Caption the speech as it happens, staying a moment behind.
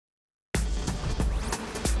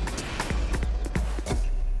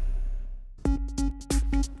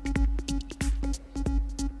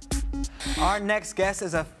Our next guest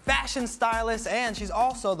is a fashion stylist, and she's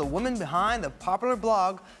also the woman behind the popular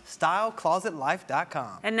blog,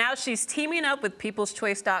 StyleClosetLife.com. And now she's teaming up with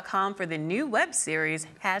PeoplesChoice.com for the new web series,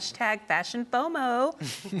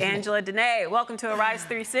 #FashionFOMO. Angela Denae, welcome to Arise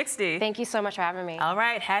 360. Thank you so much for having me. All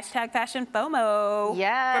right, #FashionFOMO.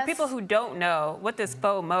 Yes. For people who don't know, what does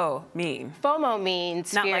FOMO mean? FOMO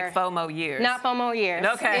means Not fear. like FOMO years. Not FOMO years.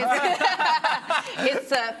 Okay.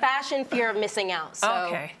 It's a fashion fear of missing out. So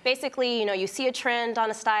Okay. basically, you know, you see a trend on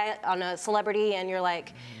a celebrity, and you're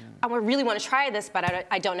like, I really want to try this, but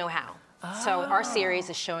I don't know how. So our series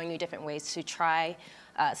is showing you different ways to try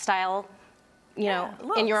style, you know,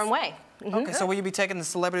 in your own way. Okay, so will you be taking the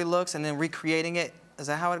celebrity looks and then recreating it? Is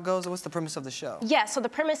that how it goes? Or what's the premise of the show? Yeah, so the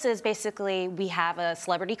premise is basically we have a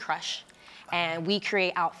celebrity crush, and we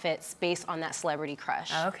create outfits based on that celebrity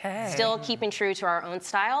crush. Okay. Still keeping true to our own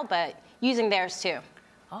style, but using theirs too.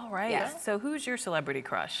 All right. Yeah. So who's your celebrity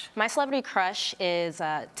crush? My celebrity crush is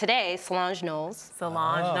today Solange Knowles.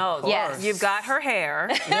 Solange Knowles. Yes. You've got her hair.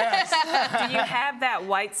 Yes. Do you have that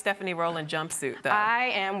white Stephanie Rowland jumpsuit, though?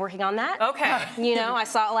 I am working on that. Okay. You know, I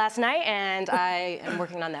saw it last night, and I am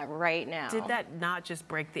working on that right now. Did that not just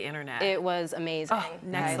break the internet? It was amazing. Oh,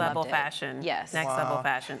 next I level loved it. fashion. Yes. Next level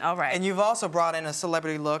fashion. All right. And you've also brought in a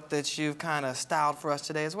celebrity look that you've kind of styled for us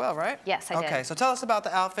today as well, right? Yes, I did. Okay, so tell us about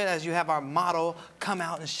the outfit as you have our model come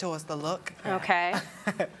out and show us the look. Okay.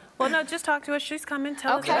 Well, no, just talk to us. She's coming.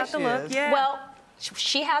 Tell us Okay. about the She look. is. Yeah. Well,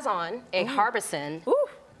 she has on a Harbison, Ooh,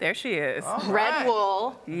 there she is. All red right.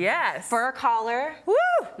 wool, Yes. fur collar, Woo!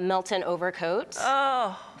 Milton overcoat.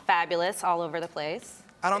 Oh. Fabulous all over the place.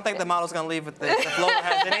 I don't think the model's going to leave with this if Lola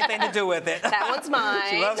has anything to do with it. That one's mine.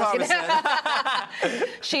 She loves Harbison.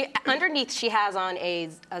 Underneath, she has on a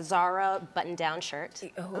Zara button-down shirt,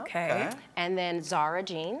 Okay. and then Zara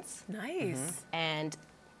jeans, Nice. and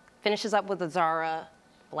finishes up with a Zara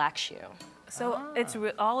black shoe. So it's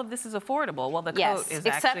all of this is affordable. Well, the Yes, coat is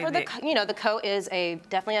except actually for the coat is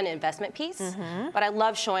definitely an investment piece. But I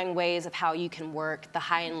love showing ways of how you can work the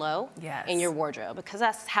high and low in your wardrobe, because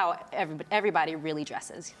that's how everybody really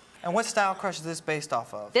dresses. And what style crush is this based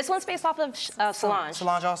off of? This one's based off of Solange.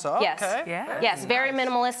 Solange also? Yes. Okay. Yeah. Yes, very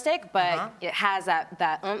minimalistic, but it has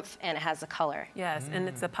that oomph, and it has the color. Yes, and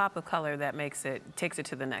it's a pop of color that takes it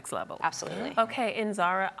to the next level. Absolutely. Okay, in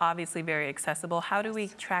Zara, obviously very accessible. How do we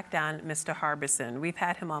track down Mr. Harbison? We've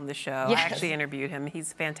had him on the show. Yes. I actually interviewed him.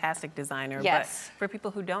 He's a fantastic designer. Yes. But for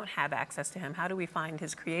people who don't have access to him, how do we find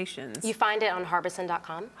his creations? You find it on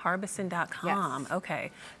Harbison.com. Harbison.com. Yes.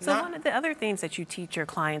 Okay. So one of the other things that you teach your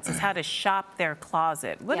clients is how to shop their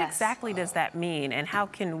closet. What exactly does that mean, and how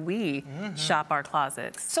can we shop our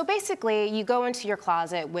closets? So basically, you go into your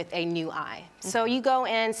closet with a new eye. So you go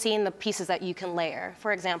in seeing the pieces that you can layer.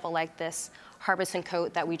 For example, like this Harbison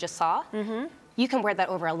coat that we just saw. You can wear that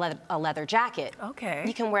over a leather jacket. Okay.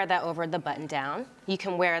 You can wear that over the button down. You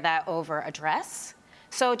can wear that over a dress.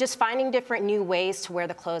 So just finding different new ways to wear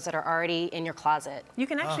the clothes that are already in your closet. You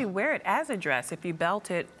can actually wear it as a dress if you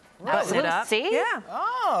belt it, button it up. See? Yeah.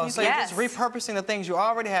 Oh, so you're just repurposing the things you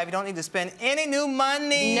already have. You don't need to spend any new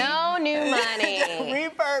money. No new money.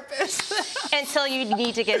 Repurpose. Until you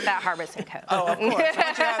need to get that Harbison coat. Oh, of course. Once you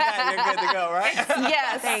have that, you're good to go, right?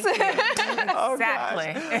 Yes. Thank you. Oh,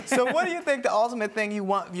 Exactly. gosh. So what do you think the ultimate thing you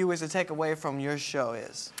want viewers to take away from your show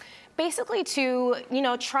is? Basically to,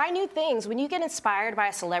 try new things. When you get inspired by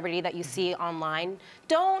a celebrity that you see online,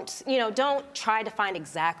 don't try to find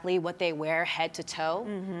exactly what they wear head to toe.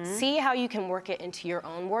 See how you can work it into your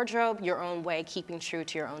own wardrobe, your own way, keeping true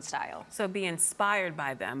to your own style. So be inspired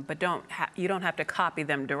by them, but you don't have to copy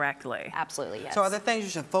them directly. Absolutely, yes. So are there things you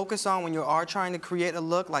should focus on when you are trying to create a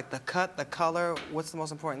look, like the cut, the color? What's the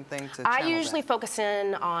most important thing to channel I usually that? focus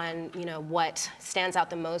in on, what stands out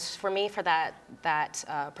the most for me for that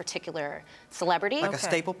particular celebrity. Like a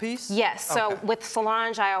staple piece? Yes. So Okay. with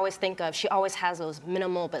Solange, I always think of, she always has those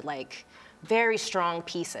minimal but like very strong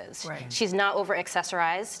pieces. Right. She's not over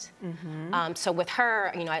accessorized. So with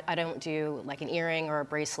her, I don't do like an earring or a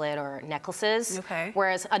bracelet or necklaces. Okay.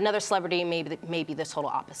 Whereas another celebrity may be the total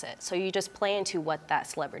opposite. So you just play into what that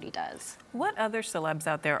celebrity does. What other celebs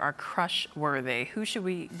out there are crush-worthy? Who should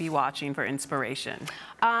we be watching for inspiration?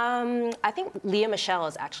 I think Leah Michelle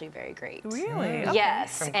is actually very great. Really? Okay.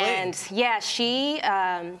 Yes, From Glee. and yeah, she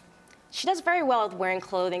does very well with wearing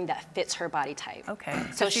clothing that fits her body type. Okay.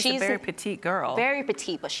 So she's a very petite girl. Very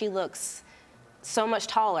petite, but she looks so much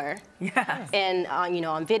taller. Yes. And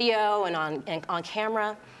on video and on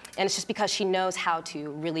camera, and it's just because she knows how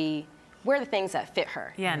to really wear the things that fit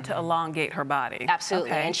her. Yeah, and to elongate her body.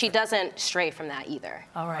 Absolutely, Okay. and she doesn't stray from that either.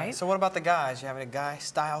 All right. So what about the guys? You have any guy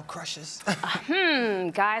style crushes?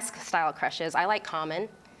 Guys style crushes. I like Common.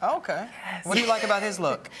 Okay. Yes. What do you like about his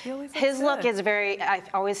look? His look is very, I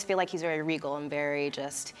always feel like he's very regal and very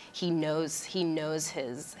just, he knows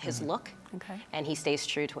his look. Okay. And he stays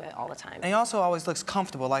true to it all the time. And he also always looks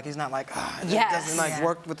comfortable, like he's not like, doesn't like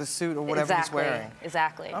work with the suit or whatever he's wearing.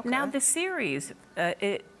 Exactly. Okay. Now the series,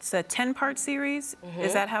 it's a 10-part series.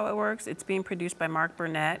 Is that how it works? It's being produced by Mark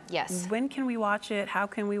Burnett. Yes. When can we watch it? How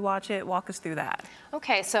can we watch it? Walk us through that.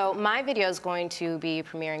 Okay, so my video is going to be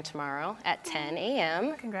premiering tomorrow at 10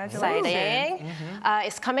 a.m. Congratulations. Exciting.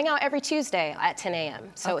 It's coming out every Tuesday at 10 a.m.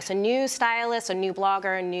 So it's a new stylist, a new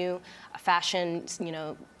blogger, a new fashion,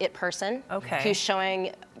 it person who's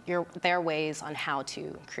showing their ways on how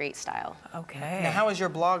to create style. Okay. Now, how is your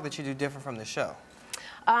blog that you do different from the show?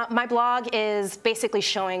 My blog is basically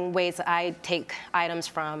showing ways that I take items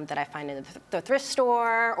from that I find in the thrift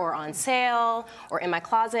store or on sale or in my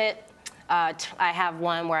closet. I have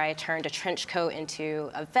one where I turned a trench coat into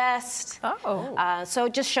a vest. Oh. So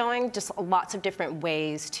just showing lots of different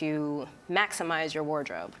ways to maximize your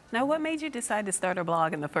wardrobe. Now, what made you decide to start a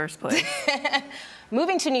blog in the first place?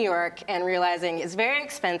 Moving to New York and realizing it's very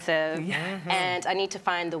expensive, and I need to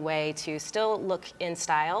find the way to still look in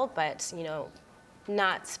style, but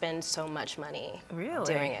not spend so much money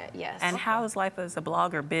doing it. Yes. And how has life as a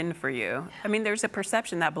blogger been for you? I mean, there's a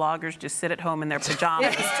perception that bloggers just sit at home in their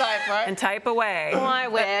pajamas and type away. Oh, I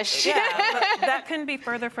wish. Yeah, but that couldn't be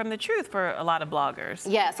further from the truth for a lot of bloggers.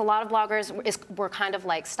 Yes, a lot of bloggers we're kind of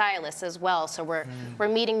like stylists as well. So we're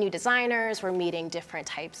meeting new designers, we're meeting different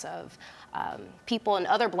types of people and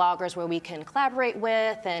other bloggers where we can collaborate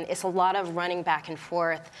with, and it's a lot of running back and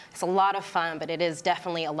forth. It's a lot of fun, but it is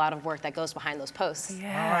definitely a lot of work that goes behind those posts.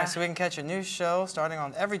 Yeah. All right, so we can catch a new show starting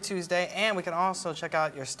on every Tuesday, and we can also check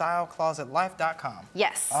out your styleclosetlife.com.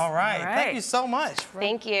 Yes. All right. Thank you so much.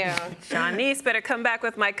 Thank you. Janice better come back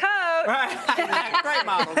with my coat. Right. Great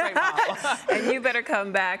model, great model. And you better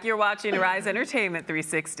come back. You're watching Rise Entertainment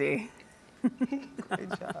 360. Great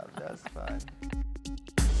job, that's fun.